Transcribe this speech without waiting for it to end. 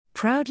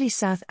Proudly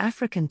South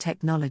African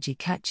technology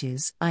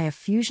catches eye of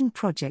fusion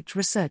project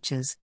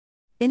researchers.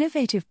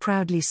 Innovative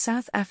proudly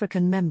South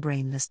African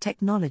membraneless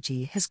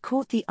technology has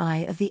caught the eye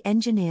of the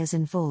engineers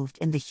involved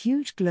in the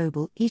huge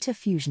global ITER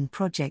fusion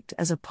project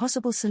as a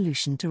possible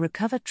solution to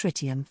recover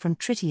tritium from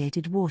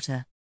tritiated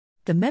water.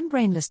 The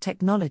membraneless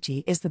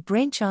technology is the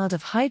brainchild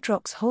of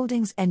Hydrox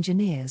Holdings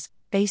engineers,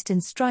 based in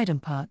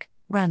Strijdom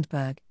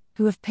Randburg,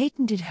 who have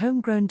patented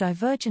homegrown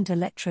divergent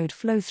electrode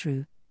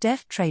flow-through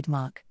 (DEF)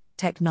 trademark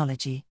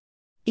technology.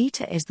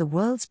 ITER is the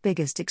world's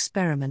biggest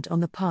experiment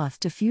on the path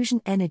to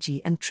fusion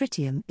energy, and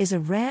tritium is a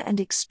rare and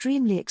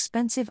extremely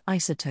expensive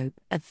isotope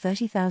at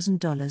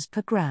 $30,000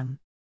 per gram.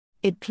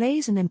 It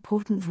plays an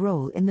important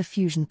role in the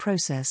fusion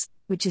process,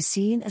 which is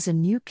seen as a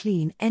new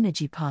clean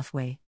energy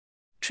pathway.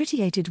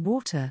 Tritiated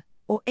water,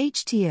 or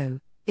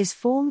H2O, is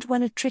formed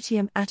when a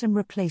tritium atom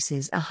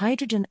replaces a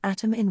hydrogen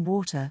atom in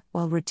water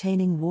while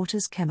retaining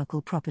water's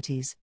chemical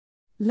properties.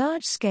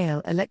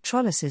 Large-scale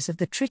electrolysis of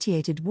the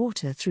tritiated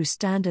water through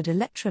standard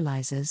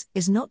electrolyzers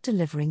is not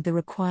delivering the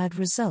required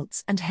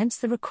results, and hence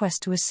the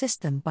request to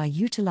assist them by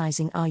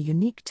utilizing our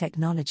unique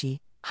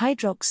technology,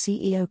 Hydrox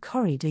CEO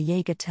Corey de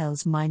Jager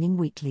tells Mining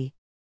Weekly.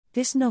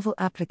 This novel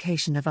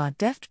application of our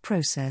DEFT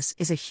process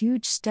is a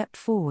huge step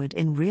forward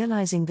in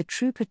realizing the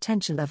true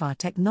potential of our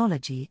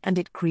technology, and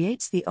it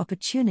creates the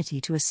opportunity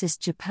to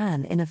assist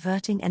Japan in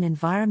averting an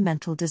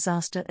environmental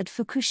disaster at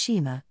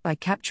Fukushima by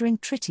capturing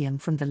tritium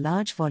from the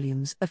large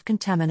volumes of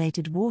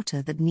contaminated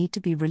water that need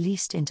to be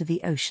released into the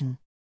ocean.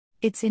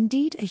 It's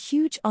indeed a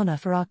huge honor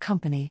for our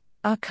company,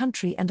 our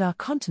country, and our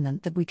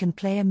continent that we can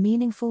play a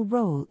meaningful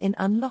role in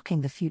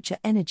unlocking the future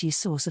energy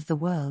source of the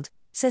world,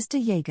 says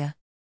de Jager.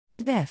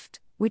 DEFT,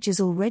 which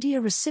is already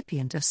a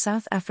recipient of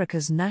South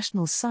Africa's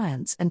National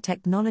Science and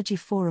Technology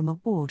Forum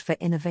Award for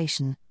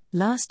Innovation,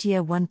 last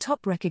year won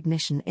top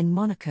recognition in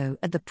Monaco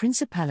at the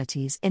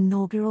Principality's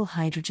inaugural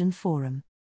Hydrogen Forum.